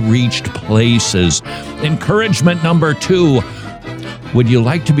unreached places. Encouragement number 2. Would you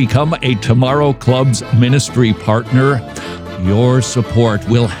like to become a Tomorrow Club's ministry partner? Your support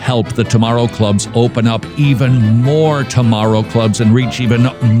will help the Tomorrow Clubs open up even more Tomorrow Clubs and reach even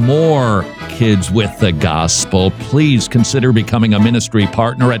more kids with the gospel. Please consider becoming a ministry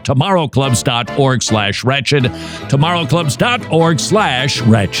partner at tomorrowclubs.org/wretched,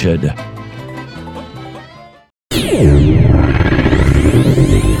 tomorrowclubs.org/wretched.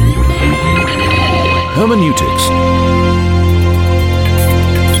 Hermeneutics.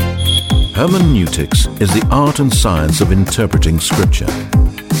 Hermeneutics is the art and science of interpreting Scripture.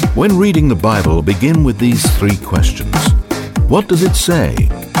 When reading the Bible, begin with these 3 questions. What does it say?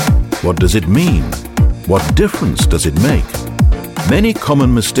 What does it mean? What difference does it make? Many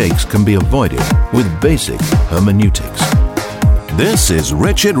common mistakes can be avoided with basic hermeneutics. This is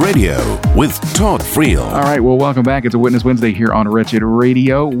Wretched Radio with Todd Friel. All right, well, welcome back. It's a Witness Wednesday here on Wretched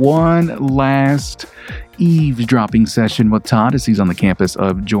Radio. One last eavesdropping session with Todd as he's on the campus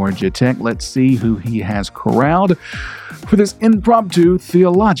of Georgia Tech. Let's see who he has corralled for this impromptu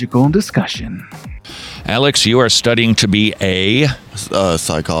theological discussion. Alex, you are studying to be a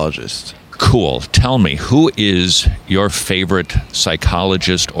psychologist. Cool. Tell me, who is your favorite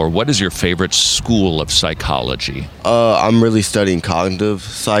psychologist, or what is your favorite school of psychology? I'm really studying cognitive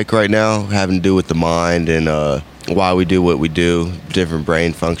psych right now, having to do with the mind and why we do what we do, different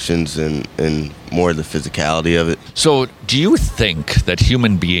brain functions, and more the physicality of it. So do you think that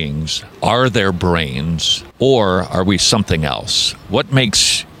human beings are their brains, or are we something else? What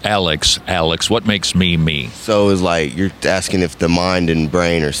makes Alex, what makes me, me? So it's like you're asking if the mind and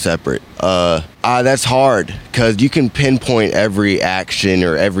brain are separate. That's hard because you can pinpoint every action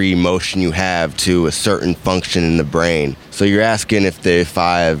or every emotion you have to a certain function in the brain. So you're asking if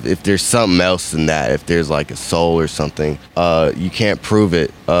there's something else than that, if there's like a soul or something. You can't prove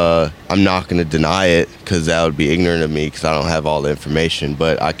it. I'm not going to deny it because that would be ignorant of me because I don't have all the information.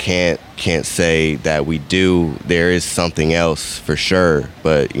 But I can't say that we do. There is something else for sure.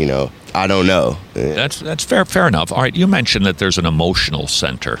 But I don't know. That's fair enough. All right, you mentioned that there's an emotional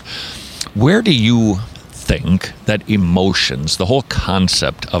center. Where do you think that emotions, the whole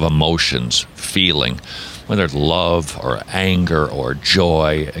concept of emotions, feeling, whether it's love or anger or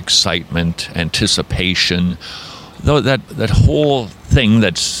joy, excitement, anticipation, though that whole thing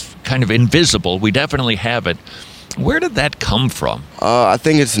that's kind of invisible, we definitely have it. Where did that come from? I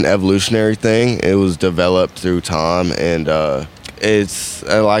think it's an evolutionary thing. It was developed through time, and it's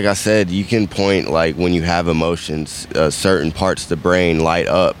like I said, you can point like when you have emotions, certain parts of the brain light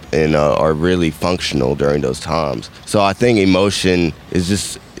up and are really functional during those times. So I think emotion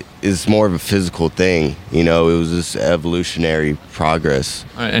is more of a physical thing. It was just evolutionary progress.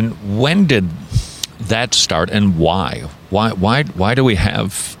 And when did that start, and why? Why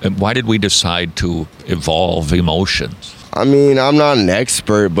did we decide to evolve emotions? I mean, I'm not an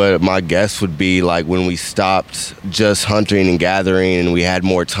expert, but my guess would be like when we stopped just hunting and gathering and we had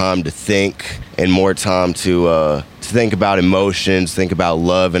more time to think and more time to think about emotions, think about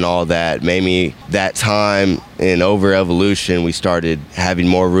love and all that. Maybe that time in over evolution, we started having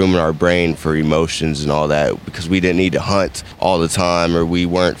more room in our brain for emotions and all that because we didn't need to hunt all the time or we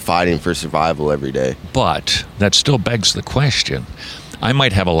weren't fighting for survival every day. But that still begs the question. I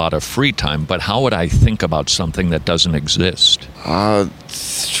might have a lot of free time, but how would I think about something that doesn't exist?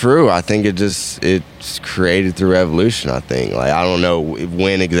 It's true. I think it's created through evolution, I think. Like, I don't know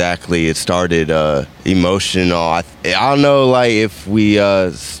when exactly it started emotional. I don't know, like, if we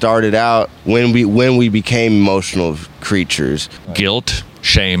started out when we became emotional creatures. Guilt,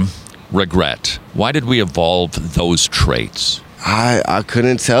 shame, regret. Why did we evolve those traits? I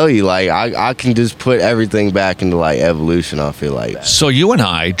couldn't tell you. Like, I can just put everything back into, like, evolution, I feel like. So you and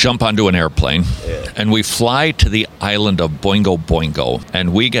I jump onto an airplane, and we fly to the island of Boingo Boingo,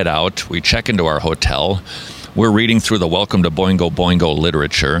 and we get out, we check into our hotel. We're reading through the Welcome to Boingo Boingo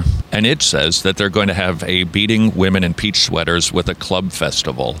literature, and it says that they're going to have a beating women in peach sweaters with a club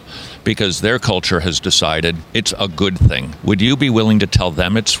festival because their culture has decided it's a good thing. Would you be willing to tell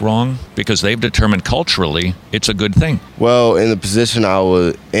them it's wrong? Because they've determined culturally it's a good thing. Well, in the position I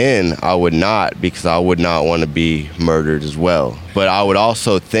was in, I would not, because I would not want to be murdered as well. But I would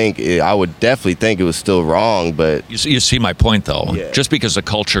also I would definitely think it was still wrong, but... You see my point, though. Yeah. Just because the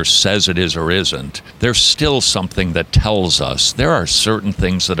culture says it is or isn't, there's still something that tells us there are certain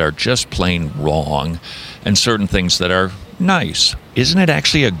things that are just plain wrong and certain things that are nice. Isn't it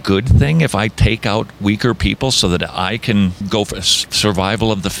actually a good thing if I take out weaker people so that I can go for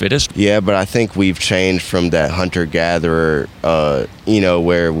survival of the fittest? Yeah, but I think we've changed from that hunter-gatherer,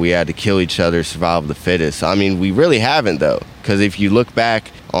 where we had to kill each other, survival of the fittest. I mean, we really haven't, though, because if you look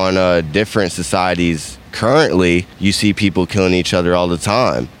back on different societies currently, you see people killing each other all the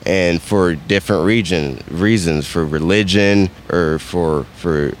time, and for different reasons, for religion or for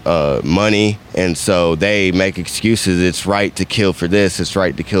money, and so they make excuses. It's right to kill for this, it's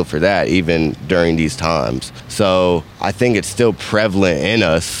right to kill for that, even during these times. So I think it's still prevalent in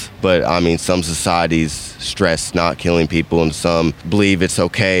us, but I mean, some societies stress not killing people, and some believe it's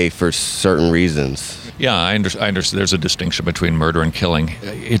okay for certain reasons. Yeah, I understand. There's a distinction between murder and killing.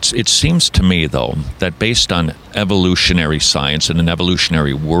 It seems to me, though, that based on evolutionary science and an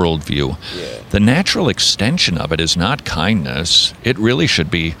evolutionary worldview, the natural extension of it is not kindness. It really should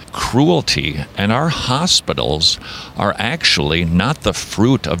be cruelty. And our hospitals are actually not the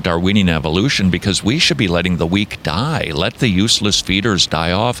fruit of Darwinian evolution, because we should be letting the weak die. Let the useless feeders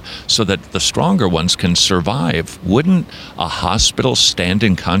die off so that the stronger ones can survive. Wouldn't a hospital stand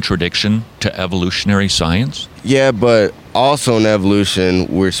in contradiction to evolutionary science? Yeah, but also in evolution,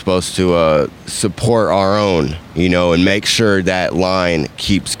 we're supposed to support our own, and make sure that line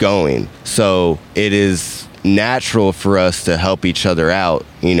keeps going. So it is natural for us to help each other out,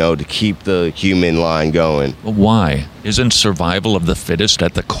 to keep the human line going. Why? Isn't survival of the fittest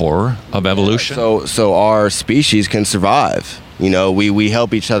at the core of evolution? So our species can survive. We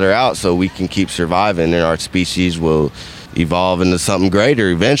help each other out so we can keep surviving, and our species will evolve into something greater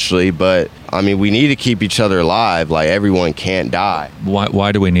eventually. But I mean, we need to keep each other alive. Like, everyone can't die.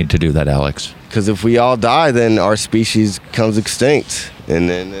 Why do we need to do that, Alex? Because if we all die, then our species becomes extinct, and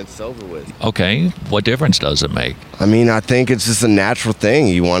then it's over with. Okay, what difference does it make? I mean, I think it's just a natural thing.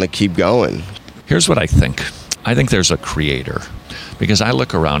 You want to keep going. Here's what I think. I think there's a creator. Because I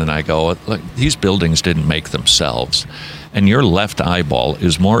look around and I go, look, these buildings didn't make themselves. And your left eyeball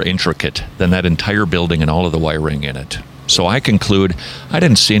is more intricate than that entire building and all of the wiring in it. So I conclude, I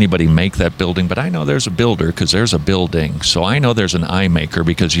didn't see anybody make that building, but I know there's a builder because there's a building. So I know there's an eye maker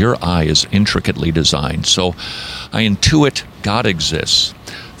because your eye is intricately designed. So I intuit God exists.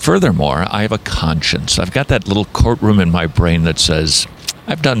 Furthermore, I have a conscience. I've got that little courtroom in my brain that says,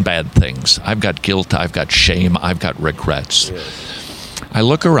 I've done bad things. I've got guilt. I've got shame. I've got regrets. Yes. I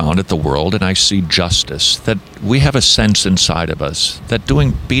look around at the world and I see justice, that we have a sense inside of us that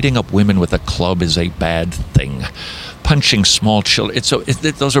beating up women with a club is a bad thing. Punching small children,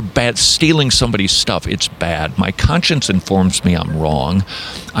 those are bad. Stealing somebody's stuff, it's bad. My conscience informs me I'm wrong.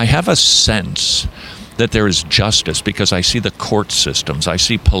 I have a sense that there is justice because I see the court systems. I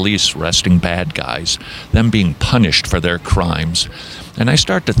see police arresting bad guys, them being punished for their crimes. And I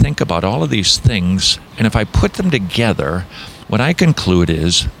start to think about all of these things, and if I put them together, what I conclude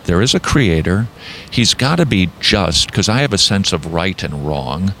is there is a creator. He's got to be just because I have a sense of right and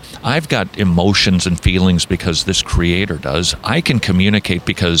wrong. I've got emotions and feelings because this creator does. I can communicate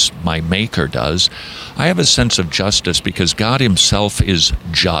because my maker does. I have a sense of justice because God himself is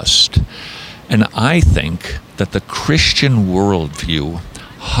just. And I think that the Christian worldview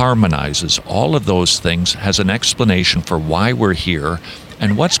harmonizes all of those things, has an explanation for why we're here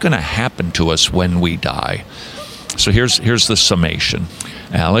and what's going to happen to us when we die. So here's the summation.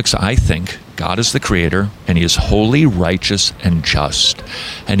 Alex, I think God is the creator, and he is holy, righteous, and just.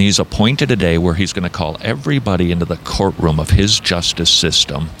 And he's appointed a day where he's going to call everybody into the courtroom of his justice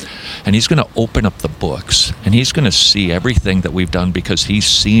system. And he's going to open up the books, and he's going to see everything that we've done because he's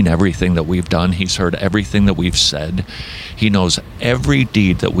seen everything that we've done. He's heard everything that we've said. He knows every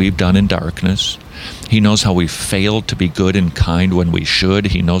deed that we've done in darkness. He knows how we've failed to be good and kind when we should.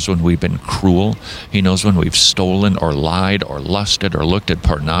 He knows when we've been cruel. He knows when we've stolen or lied or lusted or looked at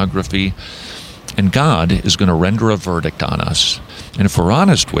pornography. And God is going to render a verdict on us. And if we're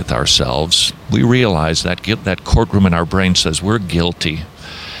honest with ourselves, we realize that that courtroom in our brain says we're guilty.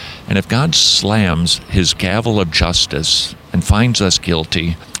 And if God slams his gavel of justice and finds us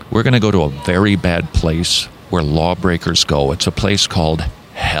guilty, we're going to go to a very bad place where lawbreakers go. It's a place called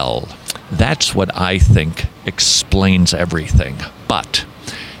hell. That's what I think explains everything. But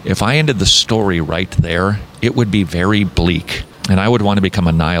if I ended the story right there, it would be very bleak. And I would want to become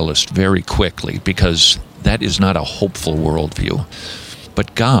a nihilist very quickly because that is not a hopeful worldview.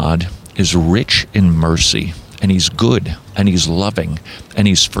 But God is rich in mercy, and he's good, and he's loving, and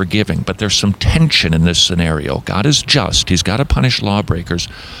he's forgiving. But there's some tension in this scenario. God is just. He's got to punish lawbreakers,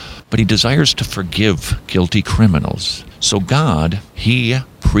 but he desires to forgive guilty criminals. So God, he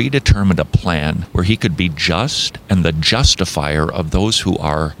predetermined a plan where he could be just and the justifier of those who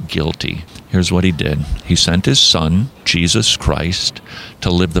are guilty. Here's what he did. He sent his son, Jesus Christ, to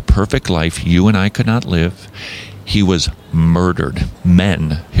live the perfect life you and I could not live. He was murdered.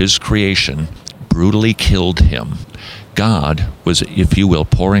 Men, his creation, brutally killed him. God was, if you will,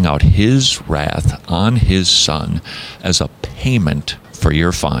 pouring out his wrath on his son as a payment for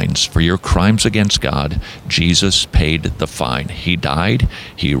your fines, for your crimes against God. Jesus paid the fine. He died,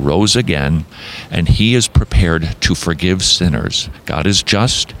 he rose again, and he is prepared to forgive sinners. God is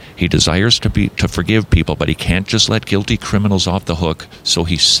just. He desires to forgive people, but he can't just let guilty criminals off the hook. So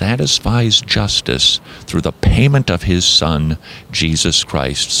he satisfies justice through the payment of his son, Jesus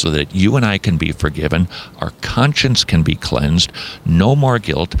Christ, so that you and I can be forgiven, our conscience can be cleansed, no more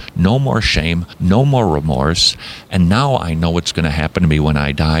guilt, no more shame, no more remorse. And now I know what's going to happen to me when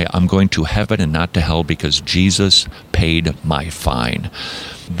I die. I'm going to heaven and not to hell because Jesus paid my fine.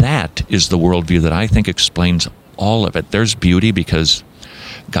 That is the worldview that I think explains all of it. There's beauty because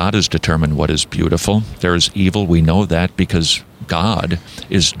God has determined what is beautiful. There is evil. We know that because God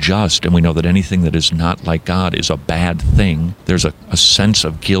is just, and we know that anything that is not like God is a bad thing. There's a sense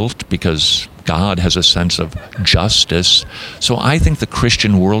of guilt because God has a sense of justice. So I think the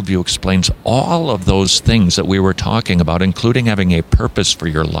Christian worldview explains all of those things that we were talking about, including having a purpose for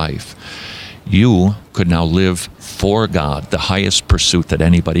your life. You could now live for God, the highest pursuit that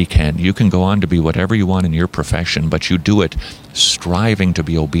anybody can. You can go on to be whatever you want in your profession, but you do it striving to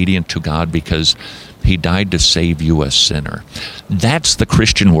be obedient to God because he died to save you, a sinner. That's the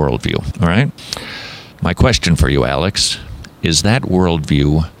Christian worldview, all right? My question for you, Alex, is that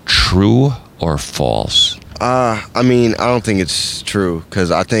worldview true or false? I mean, I don't think it's true,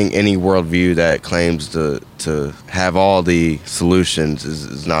 because I think any worldview that claims to have all the solutions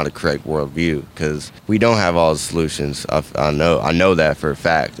is not a correct worldview, because we don't have all the solutions. I know that for a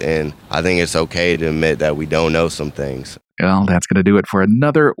fact, and I think it's okay to admit that we don't know some things. Well, that's going to do it for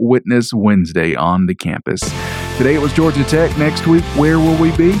another Witness Wednesday on the campus. Today it was Georgia Tech. Next week, where will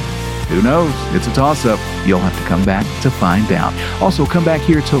we be? Who knows? It's a toss-up. You'll have to come back to find out. Also, come back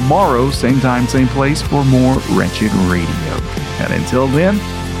here tomorrow, same time, same place, for more Wretched Radio. And until then,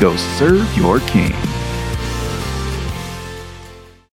 go serve your king.